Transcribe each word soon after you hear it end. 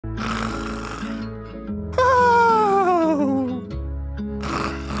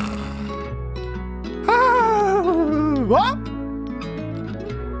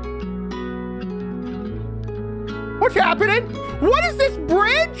what's happening. What is this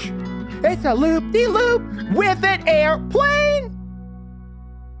bridge? It's a loop-de-loop with an airplane.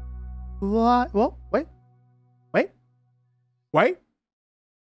 What? Whoa, wait.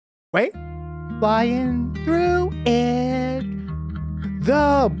 Flying through it.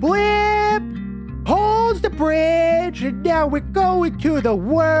 The blip holds the bridge. And now we're going to the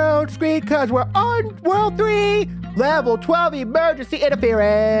world screen because we're on World 3, Level 12 Emergency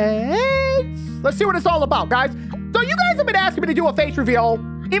Interference. Let's see what it's all about, guys. So you guys have been asking me to do a face reveal,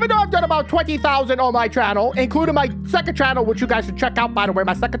 even though I've done about 20,000 on my channel, including my second channel, which you guys should check out, by the way.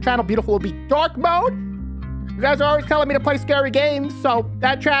 My second channel, Beautiful, will be dark mode. You guys are always telling me to play scary games, so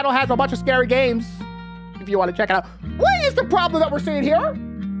that channel has a bunch of scary games if you want to check it out. What is the problem that we're seeing here?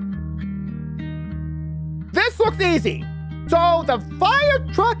 This looks easy. So the fire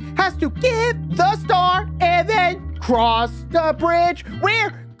truck has to get the star and then cross the bridge.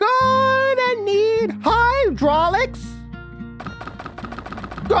 We're gonna need hydraulics.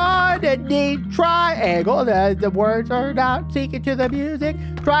 Gonna need triangle. The words are not seeking to the music.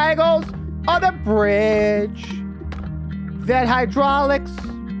 Triangles on the bridge. Then hydraulics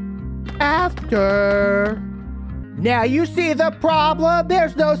after. Now you see the problem.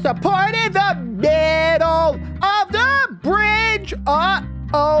 There's no support in the middle of the bridge.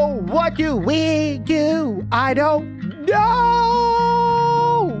 Uh-oh, what do we do? I don't know.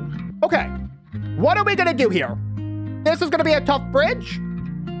 Okay, what are we gonna do here? This is gonna be a tough bridge.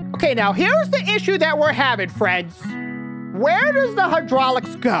 Okay, now here's the issue that we're having, friends. Where does the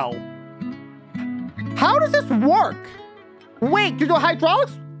hydraulics go? How does this work? Wait, do the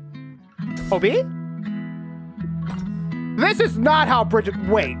hydraulics? OB? This is not how bridges...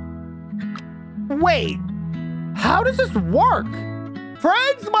 Wait. How does this work?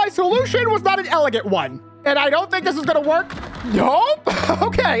 Friends, my solution was not an elegant one. And I don't think this is gonna work. Nope.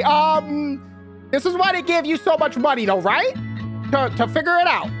 Okay, this is why they give you so much money though, right? To figure it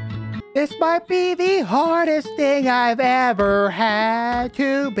out. This might be the hardest thing I've ever had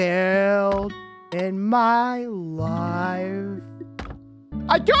to build in my life.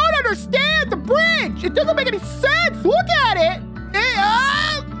 I don't understand the bridge. It doesn't make any sense. Look at it.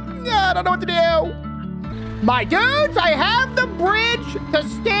 I don't know what to do. My dudes, I have the bridge to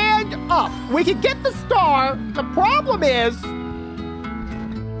stand up. We can get the star. The problem is,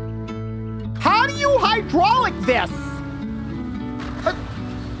 how do you hydraulic this?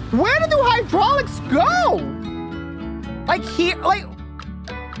 Where do the hydraulics go? Like here, like,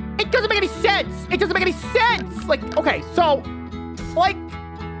 it doesn't make any sense. It doesn't make any sense. Like, okay, so, like,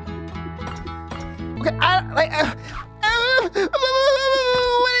 okay,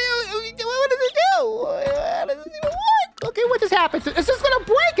 what does it do? How does it even work? Okay, what just happened? It's just gonna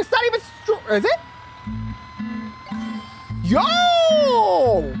break. It's not even strong. Is it?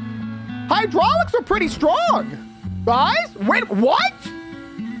 Yo! Hydraulics are pretty strong. Guys, wait, what?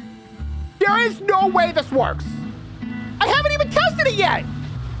 There is no way this works. I haven't even tested it yet.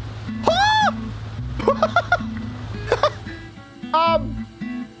 Huh?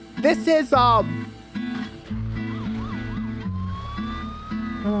 This is,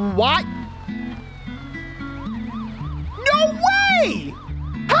 what? No way!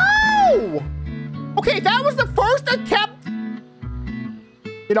 How? Okay, that was the first attempt.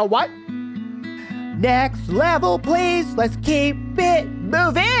 You know what? Next level, please. Let's keep it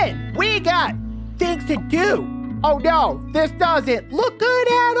moving. We got things to do. Oh no, this doesn't look good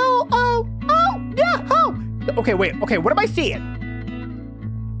at all. Oh no. Okay, wait. Okay, what am I seeing?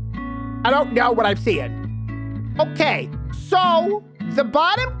 I don't know what I'm seeing. Okay, so the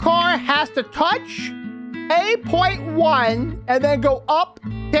bottom car has to touch A.1 and then go up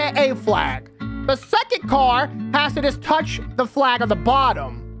to A flag. The second car has to just touch the flag on the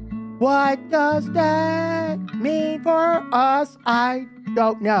bottom. What does that mean for us? I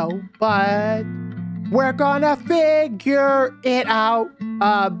don't know, but we're gonna figure it out.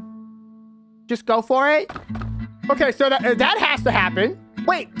 Just go for it. Okay, so that has to happen.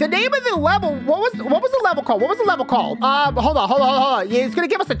 Wait, the name of the level, what was the level called? What was the level called? Hold on. Yeah, it's gonna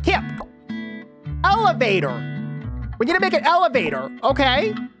give us a tip. Elevator. We need to make an elevator,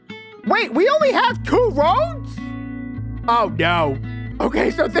 okay? Wait, we only have 2 roads? Oh no.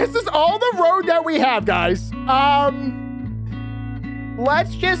 Okay, so this is all the road that we have, guys.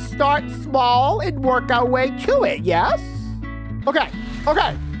 Let's just start small and work our way to it, yes? Okay.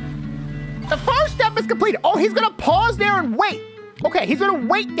 The first step is completed. Oh, he's gonna pause there and wait. Okay, he's gonna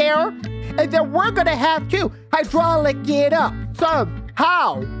wait there, and then we're gonna have to hydraulic it up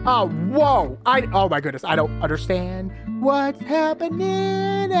somehow. Oh, whoa. Oh my goodness, I don't understand what's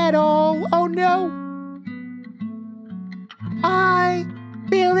happening at all. Oh no. I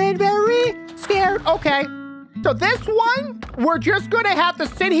feeling very scared. Okay. So this one, we're just going to have to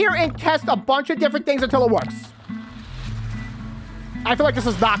sit here and test a bunch of different things until it works. I feel like this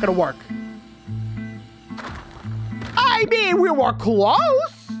is not going to work. I mean, we were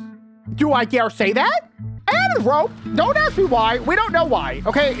close. Do I dare say that? And the rope. Don't ask me why. We don't know why.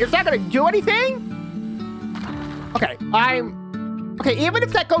 Okay, is that going to do anything? Okay, okay, even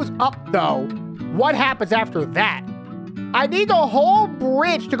if that goes up, though, what happens after that? I need the whole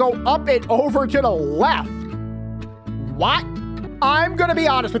bridge to go up and over to the left. What? I'm going to be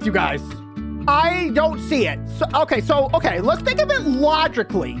honest with you guys. I don't see it. Okay, let's think of it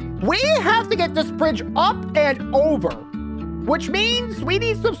logically. We have to get this bridge up and over, which means we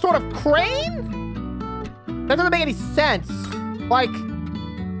need some sort of crane? That doesn't make any sense. Like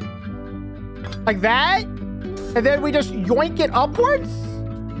that? And then we just yoink it upwards?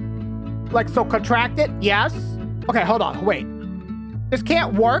 Like, so contract it? Yes. Okay, hold on. Wait. This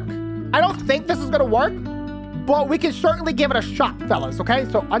can't work. I don't think this is going to work, but we can certainly give it a shot, fellas, okay?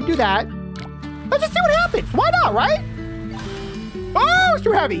 So undo that. Let's just see what happens. Why not, right? Oh, it's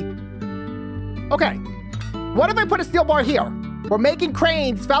too heavy. Okay. What if I put a steel bar here? We're making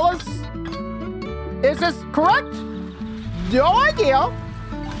cranes, fellas. Is this correct? No idea.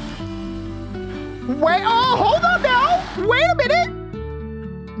 Wait, oh, hold on now. Wait a minute.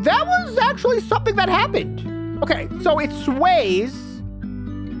 That was actually something that happened. Okay, so it sways,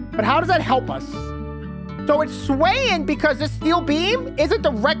 but how does that help us? So it's swaying because this steel beam isn't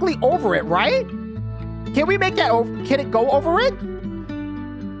directly over it, right? Can we make that over? Can it go over it?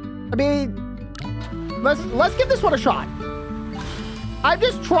 I mean, let's give this one a shot. I'm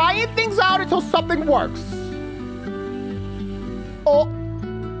just trying things out until something works. Oh.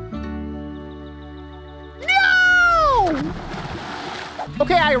 No!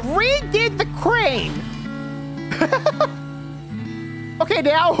 Okay, I redid the crane. Okay,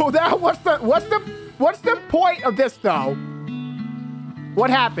 now what's the point of this though?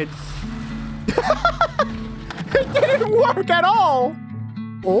 What happens? It didn't work at all.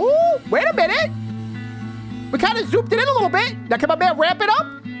 Oh, wait a minute. We kind of zooped it in a little bit. Now can my man ramp it up?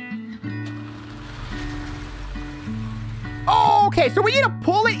 Oh, okay, so we need to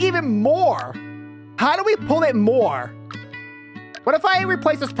pull it even more. How do we pull it more? What if I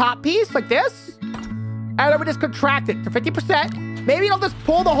replace this top piece like this? And then we just contract it to 50%. Maybe it'll just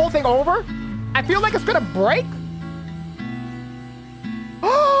pull the whole thing over. I feel like it's gonna break.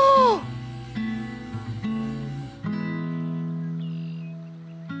 Oh!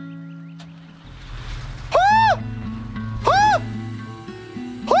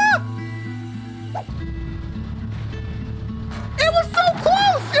 It was so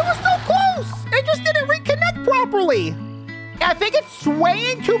close! It was so close! It just didn't reconnect properly. I think it's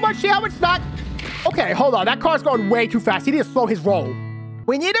swaying too much now. It's not. Okay, hold on. That car's going way too fast. He needs to slow his roll.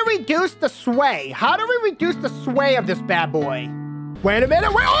 We need to reduce the sway. How do we reduce the sway of this bad boy? Wait a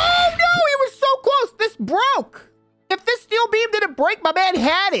minute. Wait. Oh, no. It was so close. This broke. If this steel beam didn't break, my man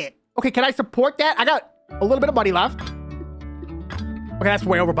had it. Okay, can I support that? I got a little bit of money left. Okay, that's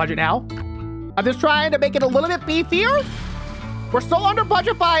way over budget now. I'm just trying to make it a little bit beefier. We're still under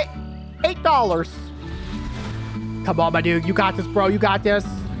budget by $8. Come on, my dude. You got this, bro. You got this.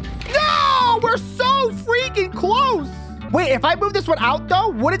 No! We're so freaking close. Wait, if I move this one out, though,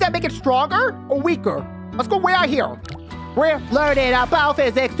 wouldn't that make it stronger or weaker? Let's go way out here. We're learning about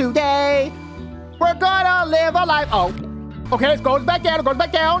physics today. We're gonna live a life. Oh, okay. It goes back down. It goes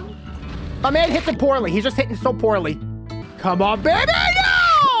back down. My man hits it poorly. He's just hitting so poorly. Come on, baby.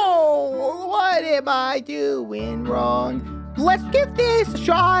 No! What am I doing wrong? Let's give this a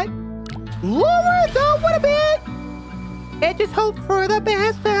shot. Lower the one a bit. And just hope for the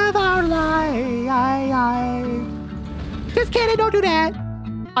best of our life. Just kidding, don't do that.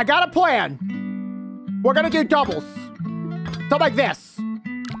 I got a plan. We're gonna do doubles. So like this.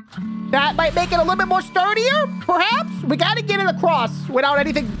 That might make it a little bit more sturdier, perhaps? We gotta get it across without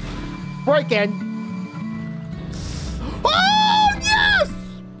anything breaking. Oh, yes!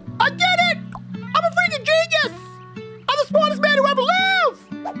 I did it! I'm a freaking genius! I'm the smartest man who ever lived!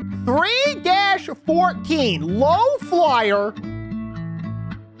 3-14, low flyer.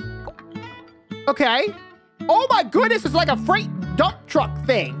 Okay. Oh my goodness, it's like a freight dump truck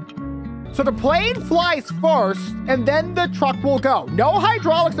thing. So the plane flies first, and then the truck will go. No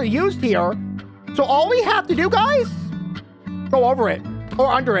hydraulics are used here. So all we have to do, guys, go over it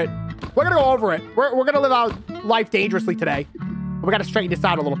or under it. We're gonna go over it. We're gonna live out life dangerously today. We gotta straighten this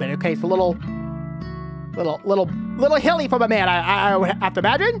out a little bit. Okay, it's a little hilly for my man. I would have to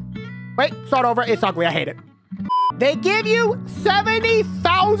imagine. Wait, start over. It's ugly. I hate it. They give you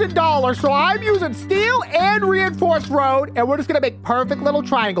 $70,000, so I'm using steel and reinforced road, and we're just gonna make perfect little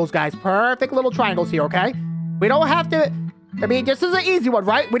triangles, guys. Perfect little triangles here, okay? We don't have to... I mean, this is an easy one,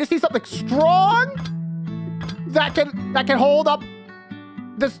 right? We just need something strong that can hold up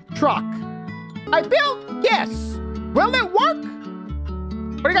this truck. I built this. Will it work?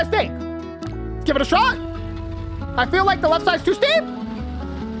 What do you guys think? Let's give it a shot. I feel like the left side's too steep.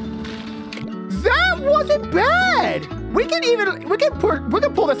 That wasn't bad. We can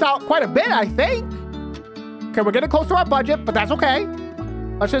pull this out quite a bit, I think. Okay, we're getting close to our budget, but that's okay.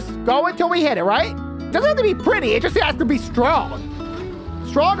 Let's just go until we hit it, right? It doesn't have to be pretty, it just has to be strong.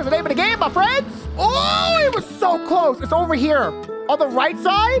 Strong is the name of the game, my friends. Oh, it was so close. It's over here on the right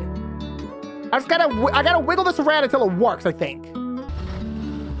side. I gotta wiggle this around until it works, I think.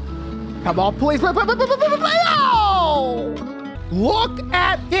 Come on, please. Oh! Look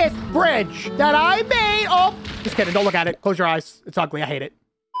at this bridge that I made. Oh, just kidding. Don't look at it. Close your eyes. It's ugly. I hate it.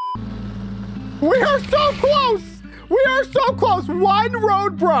 We are so close. We are so close. One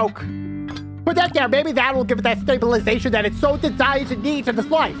road broke. Put that there. Maybe that will give it that stabilization that it so desires and needs in this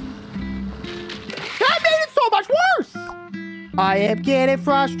life. That made it so much worse. I am getting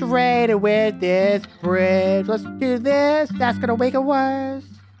frustrated with this bridge. Let's do this. That's going to make it worse.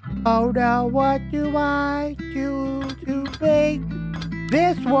 Oh no, what do I do to make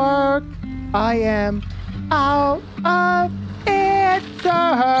this work? I am out of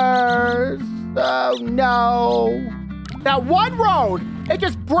answers. Oh no. That one road, it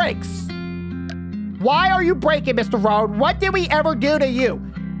just breaks. Why are you breaking, Mr. Road? What did we ever do to you?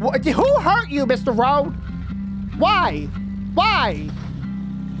 Who hurt you, Mr. Road? Why? Why?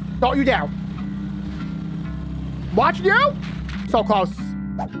 Don't you dare. Watching you? So close.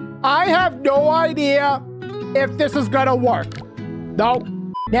 I have no idea if this is gonna work. Nope.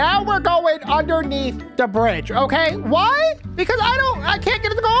 Now we're going underneath the bridge, okay? Why? Because I can't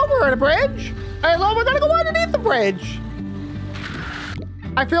get it to go over the bridge. And so we're gonna go underneath the bridge.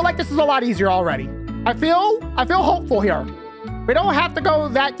 I feel like this is a lot easier already. I feel hopeful here. We don't have to go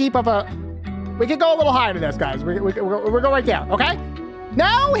that deep of a... We can go a little higher than this, guys. We're going right there, okay?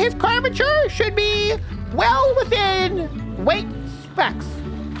 Now his curvature should be well within weight specs.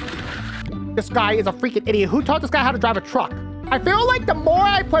 This guy is a freaking idiot. Who taught this guy how to drive a truck? I feel like the more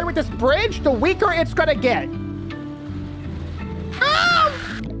I play with this bridge, the weaker it's gonna get. Ah!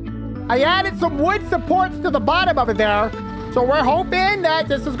 I added some wood supports to the bottom of it there. So we're hoping that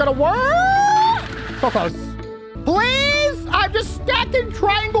this is gonna work. So close. Please! I'm just stacking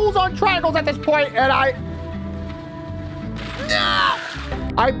triangles on triangles at this point, and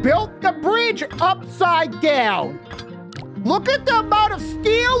I built the bridge upside down. Look at the amount of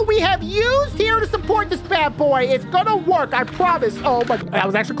steel we have used here to support this bad boy. It's gonna work, I promise. Oh my, that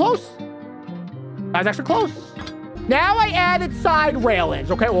was actually close. That was actually close. Now I added side railings,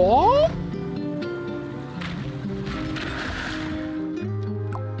 okay? Oh.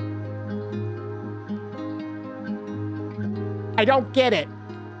 I don't get it.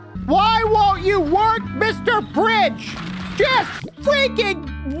 Why won't you work, Mr. Bridge? Just freaking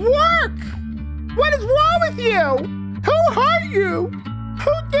work! What is wrong with you? Who hurt you?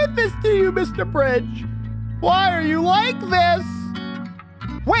 Who did this to you, Mr. Bridge? Why are you like this?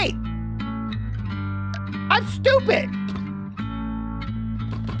 Wait. I'm stupid.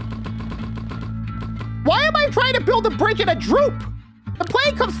 Why am I trying to build a bridge in a droop? The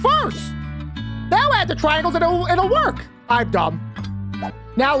plane comes first. Now add the triangles and it'll work. I'm dumb.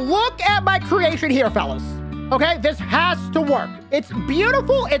 Now look at my creation here, fellas. Okay, this has to work. It's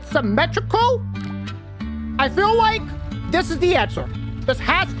beautiful, it's symmetrical. I feel like this is the answer. This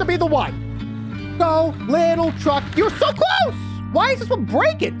has to be the one. Go, little truck. You're so close. Why is this one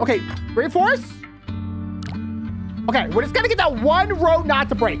breaking? Okay, reinforce. Okay, we're just gonna get that one road not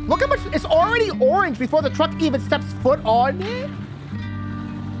to break. Look how much, it's already orange before the truck even steps foot on it. You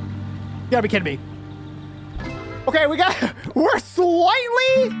gotta be kidding me. Okay, we're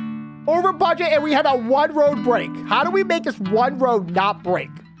slightly over budget and we had a one road break. How do we make this one road not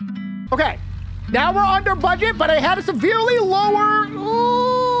break? Okay, now we're under budget, but I had a severely lower...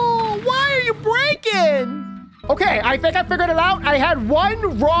 Ooh, why are you breaking? Okay, I think I figured it out. I had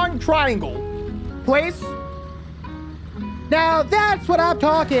one wrong triangle. Please? Now that's what I'm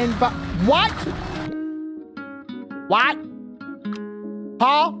talking about. What? What?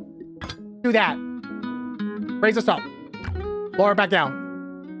 Huh? Do that. Raise this up. Lower it back down.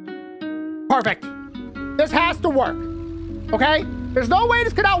 Perfect. This has to work. Okay? There's no way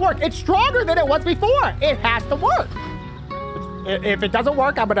this cannot work. It's stronger than it was before. It has to work. If it doesn't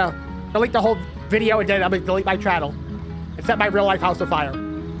work, I'm gonna delete the whole video and then I'm gonna delete my channel and set my real life house on fire.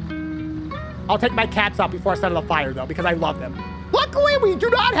 I'll take my cats out before I set it on fire though, because I love them. Luckily, we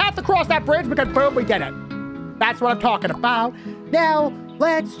do not have to cross that bridge because boom, we did it. That's what I'm talking about. Now,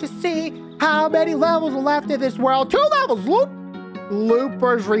 let's just see How many levels are left in this world? 2 levels.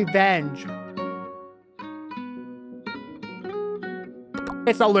 Looper's Revenge.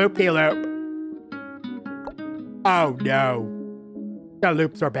 It's a loop-de-loop. Oh, no. The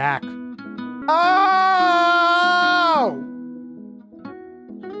loops are back. Oh!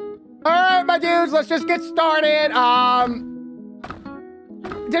 All right, my dudes, let's just get started.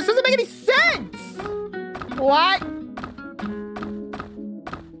 This doesn't make any sense. What?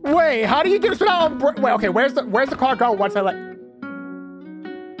 Wait, how do you do this without? Wait, okay, where's the car go once I let?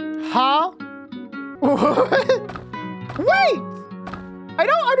 Huh? Wait, I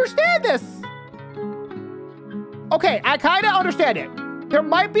don't understand this. Okay, I kind of understand it. There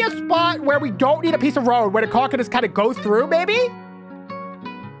might be a spot where we don't need a piece of road where the car can just kind of go through, maybe?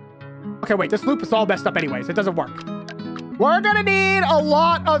 Okay, wait, this loop is all messed up anyways. It doesn't work. We're gonna need a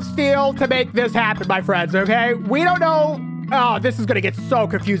lot of steel to make this happen, my friends, okay? We don't know. Oh, this is gonna get so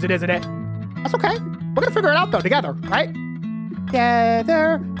confusing, isn't it? That's okay. We're gonna figure it out, though, together, right?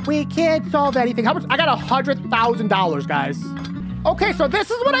 Together, we can't solve anything. How much? I got $100,000, guys. Okay, so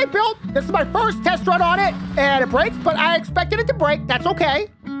this is what I built. This is my first test run on it, and it breaks, but I expected it to break. That's okay.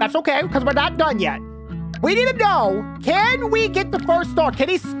 That's okay, because we're not done yet. We need to know, can we get the first star? Can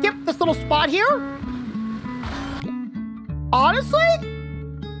he skip this little spot here? Honestly?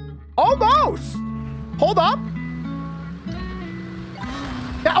 Almost. Hold up.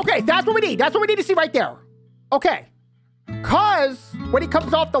 Okay, that's what we need. That's what we need to see right there. Okay. Because when he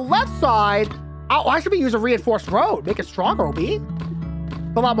comes off the left side, oh, I should be using reinforced road. Make it stronger, OB. A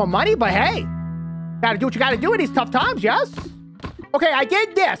lot more money, but hey. Gotta do what you gotta do in these tough times, yes? Okay, I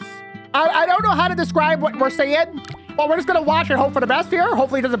did this. I don't know how to describe what we're saying. Well, we're just gonna watch and hope for the best here.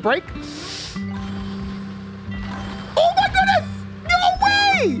 Hopefully it doesn't break. Oh my goodness! No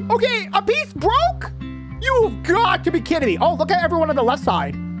way! Okay, a piece broke? You've got to be kidding me. Oh, look at everyone on the left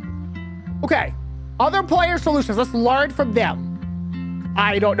side. Okay, other player solutions. Let's learn from them.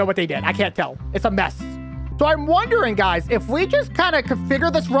 I don't know what they did. I can't tell. It's a mess. So I'm wondering, guys, if we just kind of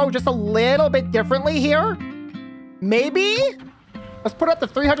configure this road just a little bit differently here, maybe... Let's put up the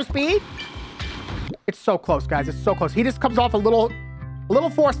 300 speed. It's so close, guys. It's so close. He just comes off a little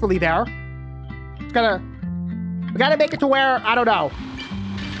forcefully there. We gotta make it to where, I don't know.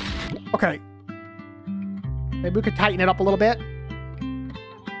 Okay. Maybe we could tighten it up a little bit.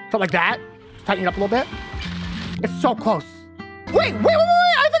 Something like that. Just tighten it up a little bit. It's so close. Wait.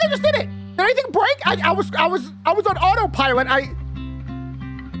 I think I just did it. Did anything break? I was on autopilot.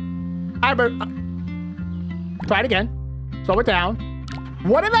 Try it again. Slow it down.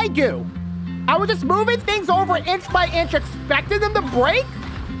 What did I do? I was just moving things over inch by inch, expecting them to break?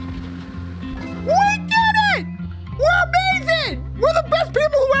 We did it! We're amazing! We're the best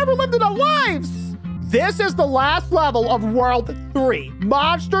people who ever lived in our lives! This is the last level of World 3,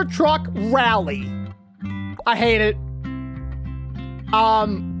 Monster Truck Rally. I hate it.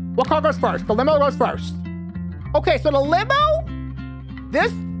 What car goes first? The limo goes first. Okay, so the limo,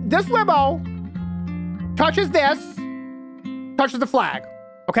 this limo touches this, touches the flag,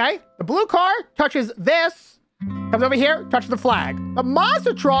 okay? The blue car touches this, comes over here, touches the flag. The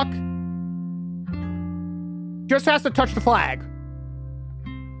monster truck just has to touch the flag.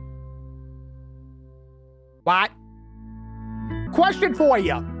 What? Question for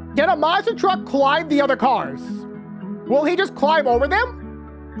you. Can a monster truck climb the other cars? Will he just climb over them?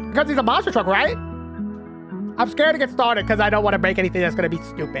 Because he's a monster truck, right? I'm scared to get started because I don't want to make anything that's going to be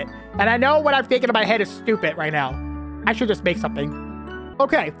stupid. And I know what I'm thinking in my head is stupid right now. I should just make something.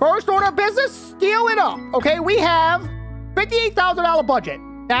 Okay, first order of business, steal it up. Okay, we have $58,000 budget.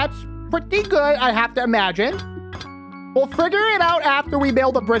 That's pretty good, I have to imagine. We'll figure it out after we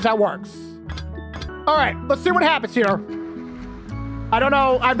build a bridge that works. All right, let's see what happens here. I don't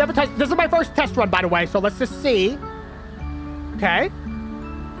know. I've never tested. This is my first test run, by the way, so let's just see. Okay.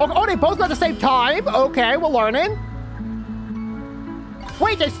 Oh, they both go at the same time. Okay, we're learning.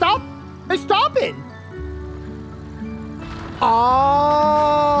 Wait, they stop? They stopping. Oh.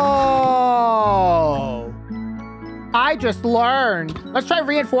 I just learned. Let's try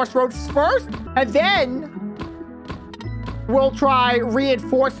reinforced roads first, and then we'll try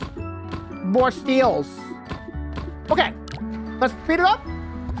reinforce more steels. Okay, let's speed it up.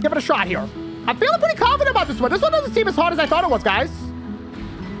 Give it a shot here. I'm feeling pretty confident about this one. This one doesn't seem as hard as I thought it was, guys.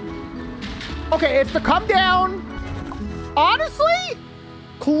 Okay, it's to come down. Honestly,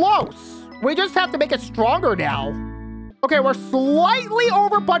 close. We just have to make it stronger now. Okay, we're slightly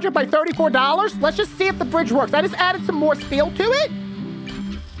over budget by $34. Let's just see if the bridge works. I just added some more steel to it.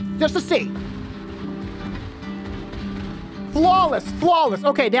 Just to see. Flawless, flawless.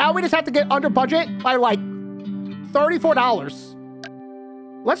 Okay, now we just have to get under budget by like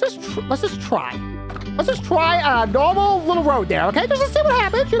 $34. let's just try. Let's just try a normal little road there, okay? Just to see what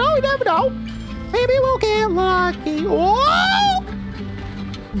happens, you know? You never know. Maybe we'll get lucky. Whoa!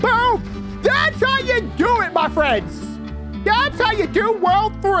 Boom! That's how you do it, my friends. That's how you do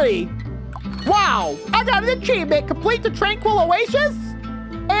World 3. Wow! I got an achievement. Complete the Tranquil Oasis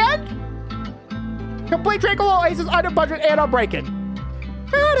and complete Tranquil Oasis under budget and unbreaking.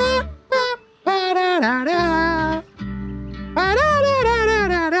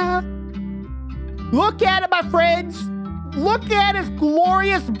 Look at it, my friends. Look at its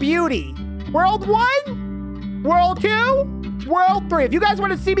glorious beauty. World 1, World 2, World 3. If you guys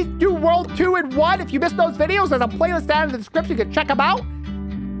want to see me do World 2 and 1, if you missed those videos, there's a playlist down in the description. You can check them out.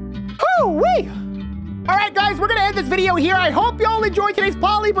 Hoo-wee! All right, guys, we're going to end this video here. I hope you all enjoyed today's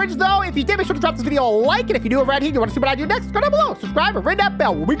polybridge, though. If you did, make sure to drop this video a like. And if you do it right here, you want to see what I do next, go down below. Subscribe and ring that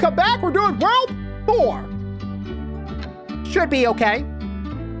bell. When we come back, we're doing World 4. Should be okay.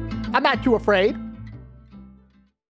 I'm not too afraid.